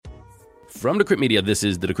From Decrypt Media, this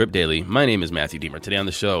is the Decrypt Daily. My name is Matthew Deemer. Today on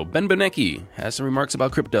the show, Bernanke has some remarks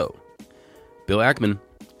about crypto. Bill Ackman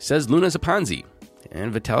says Luna is a Ponzi.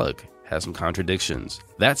 And Vitalik has some contradictions.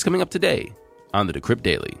 That's coming up today on the Decrypt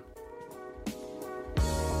Daily.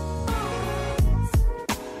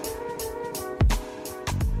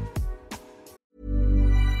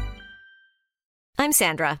 I'm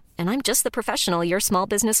Sandra, and I'm just the professional your small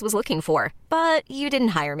business was looking for. But you didn't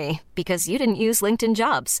hire me because you didn't use LinkedIn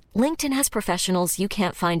Jobs. LinkedIn has professionals you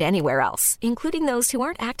can't find anywhere else, including those who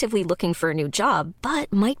aren't actively looking for a new job,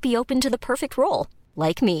 but might be open to the perfect role,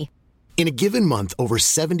 like me. In a given month, over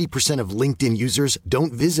 70% of LinkedIn users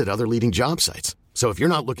don't visit other leading job sites. So if you're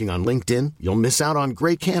not looking on LinkedIn, you'll miss out on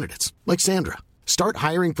great candidates like Sandra. Start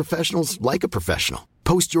hiring professionals like a professional.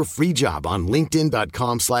 Post your free job on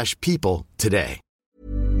linkedin.com/people today.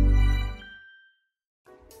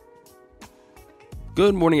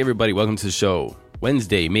 Good morning, everybody. Welcome to the show.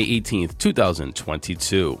 Wednesday, May 18th,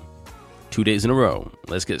 2022. 2 days in a row.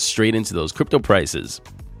 Let's get straight into those crypto prices.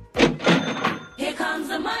 Here comes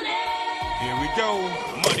the money. Here we go.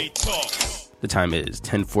 Money talk. The time is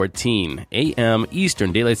 10:14 a.m.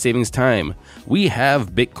 Eastern Daylight Savings Time. We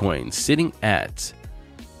have Bitcoin sitting at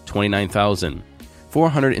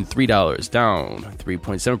 $29,403, down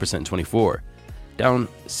 3.7% in 24, down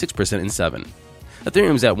 6% in 7.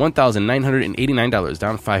 Ethereum's at $1,989,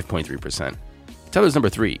 down 5.3%. Tether's number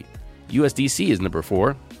 3. USDC is number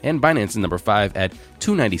 4. And Binance is number 5 at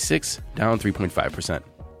 $296, down 3.5%.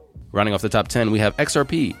 Rounding off the top 10, we have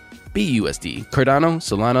XRP, BUSD, Cardano,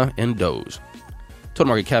 Solana, and Doge. Total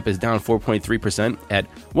market cap is down 4.3% at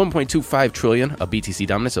 $1.25 trillion, a BTC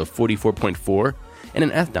dominance of 44.4, and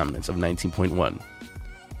an ETH dominance of 19.1.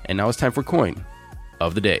 And now it's time for Coin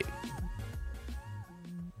of the Day.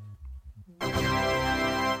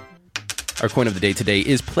 Our coin of the day today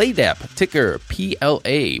is PlayDAP, ticker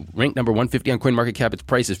PLA, ranked number 150 on CoinMarketCap. Its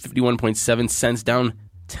price is 51.7 cents, down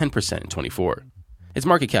 10% in 24. Its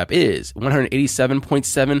market cap is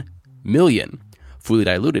 187.7 million. Fully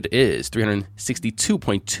diluted is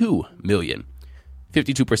 362.2 million.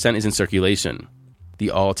 52% is in circulation. The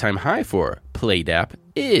all-time high for PlayDAP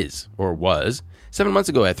is, or was, 7 months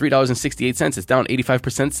ago at $3.68. It's down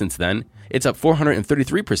 85% since then. It's up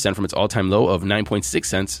 433% from its all-time low of 9.6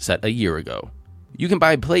 cents set a year ago. You can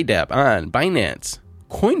buy PlayDAP on Binance,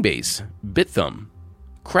 Coinbase, Bithumb,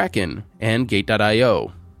 Kraken, and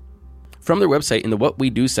Gate.io. From their website in the What We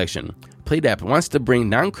Do section, PlayDAP wants to bring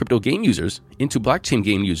non-crypto game users into blockchain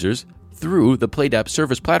game users through the PlayDAP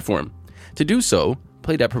service platform. To do so,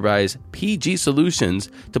 PlayDAP provides PG solutions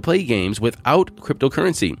to play games without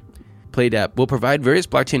cryptocurrency. PlayDAP will provide various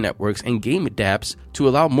blockchain networks and game dApps to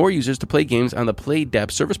allow more users to play games on the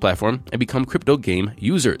PlayDAP service platform and become crypto game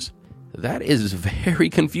users. That is very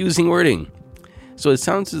confusing wording. So it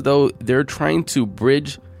sounds as though they're trying to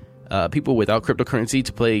bridge people without cryptocurrency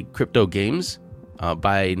to play crypto games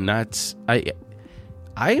by not... I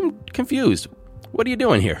am confused. What are you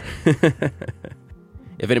doing here?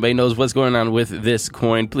 If anybody knows what's going on with this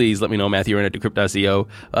coin, please let me know. Matthew at Decrypt.co.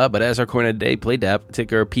 But as our coin of the day, PlayDAP,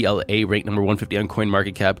 ticker PLA, ranked number 150 on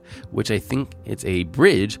CoinMarketCap, which I think it's a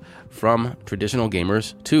bridge from traditional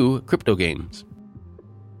gamers to crypto games.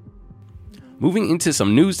 Moving into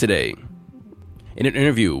some news today. In an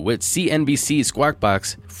interview with CNBC's Squawk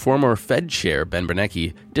Box, former Fed chair Ben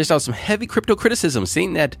Bernanke dished out some heavy crypto criticism,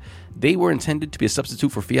 saying that they were intended to be a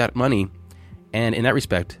substitute for fiat money, and in that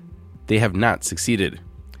respect, they have not succeeded.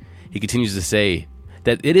 He continues to say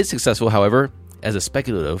that it is successful, however, as a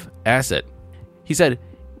speculative asset. He said,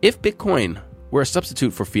 if Bitcoin were a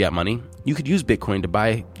substitute for fiat money, you could use Bitcoin to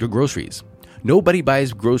buy your groceries. Nobody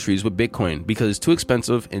buys groceries with Bitcoin because it's too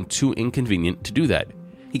expensive and too inconvenient to do that.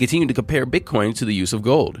 He continued to compare Bitcoin to the use of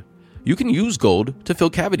gold. You can use gold to fill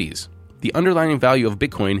cavities. The underlying value of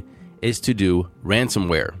Bitcoin is to do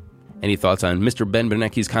ransomware. Any thoughts on Mr. Ben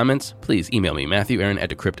Bernanke's comments? Please email me,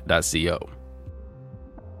 matthewaaron@decrypt.co.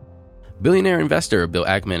 Billionaire investor Bill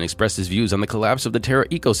Ackman expressed his views on the collapse of the Terra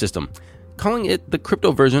ecosystem, calling it the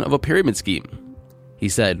crypto version of a pyramid scheme. He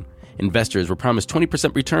said, investors were promised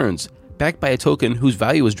 20% returns, backed by a token whose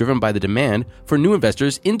value was driven by the demand for new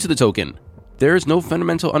investors into the token. There is no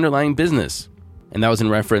fundamental underlying business. And that was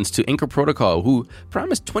in reference to Anchor Protocol, who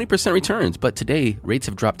promised 20% returns, but today rates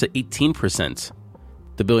have dropped to 18%.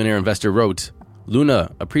 The billionaire investor wrote, Luna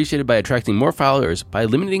appreciated by attracting more followers by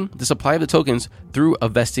limiting the supply of the tokens through a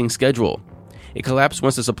vesting schedule. It collapsed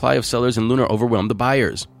once the supply of sellers in Luna overwhelmed the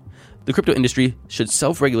buyers. The crypto industry should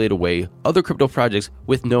self-regulate away other crypto projects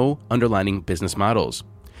with no underlying business models.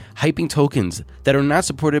 Hyping tokens that are not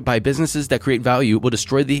supported by businesses that create value will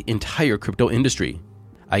destroy the entire crypto industry.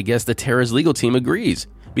 I guess the Terra's legal team agrees.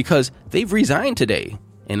 because they've resigned today,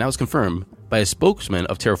 and that was confirmed by a spokesman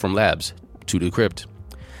of Terraform Labs to Decrypt.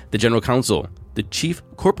 The General Counsel, the Chief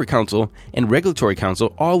Corporate Counsel, and Regulatory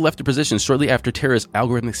Counsel all left their positions shortly after Terra's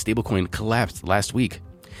algorithmic stablecoin collapsed last week.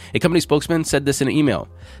 A company spokesman said this in an email.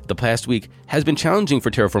 The past week has been challenging for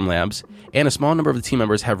Terraform Labs, and a small number of the team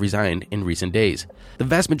members have resigned in recent days. The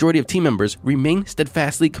vast majority of team members remain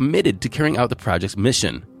steadfastly committed to carrying out the project's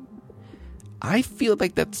mission. I feel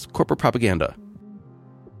like that's corporate propaganda.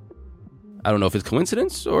 I don't know if it's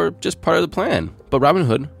coincidence or just part of the plan, but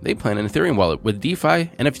Robinhood, they plan an Ethereum wallet with DeFi,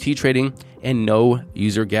 NFT trading, and no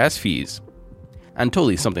user gas fees. And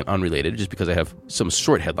totally something unrelated, just because I have some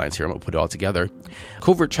short headlines here, I'm going to put it all together.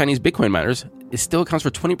 Covert Chinese Bitcoin miners, it still accounts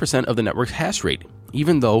for 20% of the network's hash rate,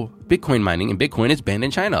 even though Bitcoin mining and Bitcoin is banned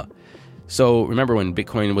in China. So remember when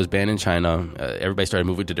Bitcoin was banned in China, everybody started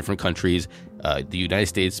moving to different countries. The United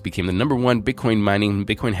States became the number one Bitcoin mining,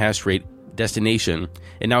 Bitcoin hash rate destination.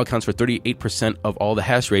 It now accounts for 38% of all the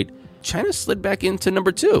hash rate. China slid back into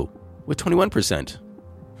number 2 with 21%.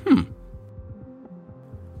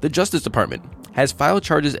 The Justice Department has filed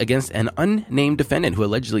charges against an unnamed defendant who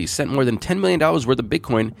allegedly sent more than $10 million worth of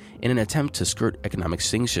Bitcoin in an attempt to skirt economic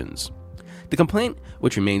sanctions. The complaint,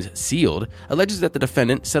 which remains sealed, alleges that the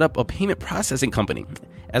defendant set up a payment processing company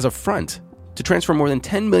as a front to transfer more than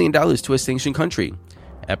 $10 million to a sanctioned country.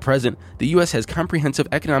 At present, the U.S. has comprehensive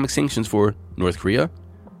economic sanctions for North Korea,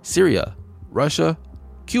 Syria, Russia,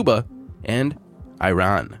 Cuba, and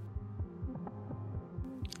Iran.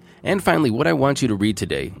 And finally, what I want you to read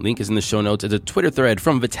today, link is in the show notes, is a Twitter thread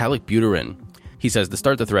from Vitalik Buterin. He says, to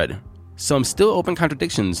start the thread, some still open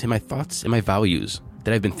contradictions in my thoughts and my values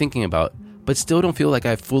that I've been thinking about, but still don't feel like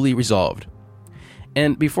I've fully resolved.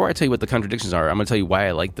 And before I tell you what the contradictions are, I'm going to tell you why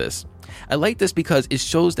I like this. I like this because it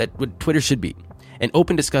shows that what Twitter should be, an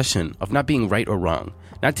open discussion of not being right or wrong,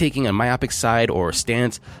 not taking a myopic side or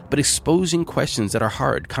stance, but exposing questions that are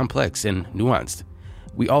hard, complex, and nuanced.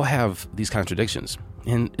 We all have these contradictions,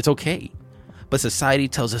 and it's okay. But society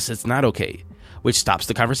tells us it's not okay, which stops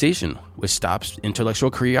the conversation, which stops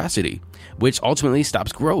intellectual curiosity, which ultimately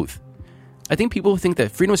stops growth. I think people think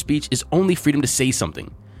that freedom of speech is only freedom to say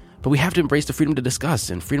something, but we have to embrace the freedom to discuss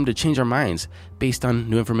and freedom to change our minds based on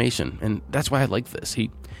new information, and that's why I like this.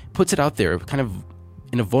 He puts it out there kind of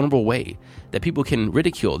in a vulnerable way that people can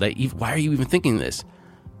ridicule, that why are you even thinking this?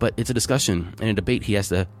 But it's a discussion and a debate he has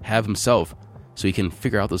to have himself so he can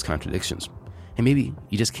figure out those contradictions. And maybe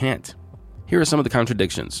you just can't. Here are some of the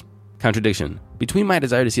contradictions. Contradiction. Between my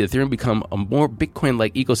desire to see Ethereum become a more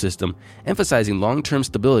Bitcoin-like ecosystem, emphasizing long-term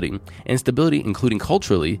stability, and stability including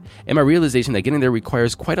culturally, and my realization that getting there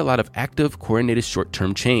requires quite a lot of active, coordinated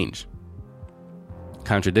short-term change.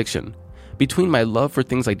 Contradiction. Between my love for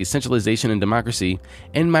things like decentralization and democracy,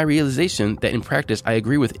 and my realization that in practice I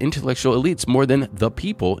agree with intellectual elites more than the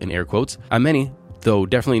people, in air quotes, on many, though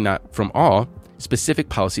definitely not from all, specific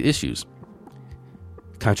policy issues.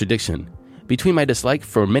 Contradiction. Between my dislike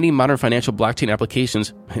for many modern financial blockchain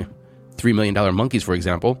applications, $3 million monkeys for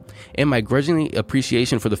example, and my grudgingly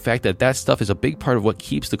appreciation for the fact that that stuff is a big part of what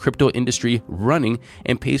keeps the crypto industry running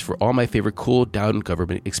and pays for all my favorite cool down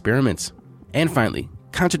government experiments. And finally,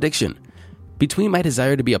 contradiction. Between my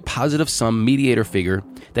desire to be a positive-sum mediator figure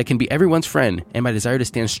that can be everyone's friend and my desire to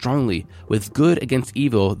stand strongly with good against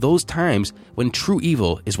evil those times when true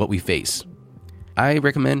evil is what we face. I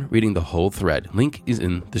recommend reading the whole thread. Link is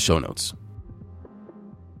in the show notes.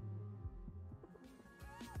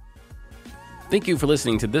 Thank you for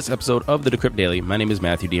listening to this episode of the Decrypt Daily. My name is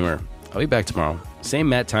Matthew Deemer. I'll be back tomorrow. Same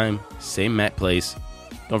Matt time, same Matt place.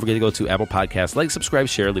 Don't forget to go to Apple Podcasts, like, subscribe,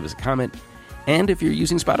 share, leave us a comment. And if you're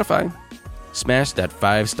using Spotify, smash that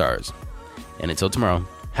 5 stars. And until tomorrow,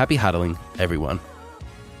 happy hodling, everyone.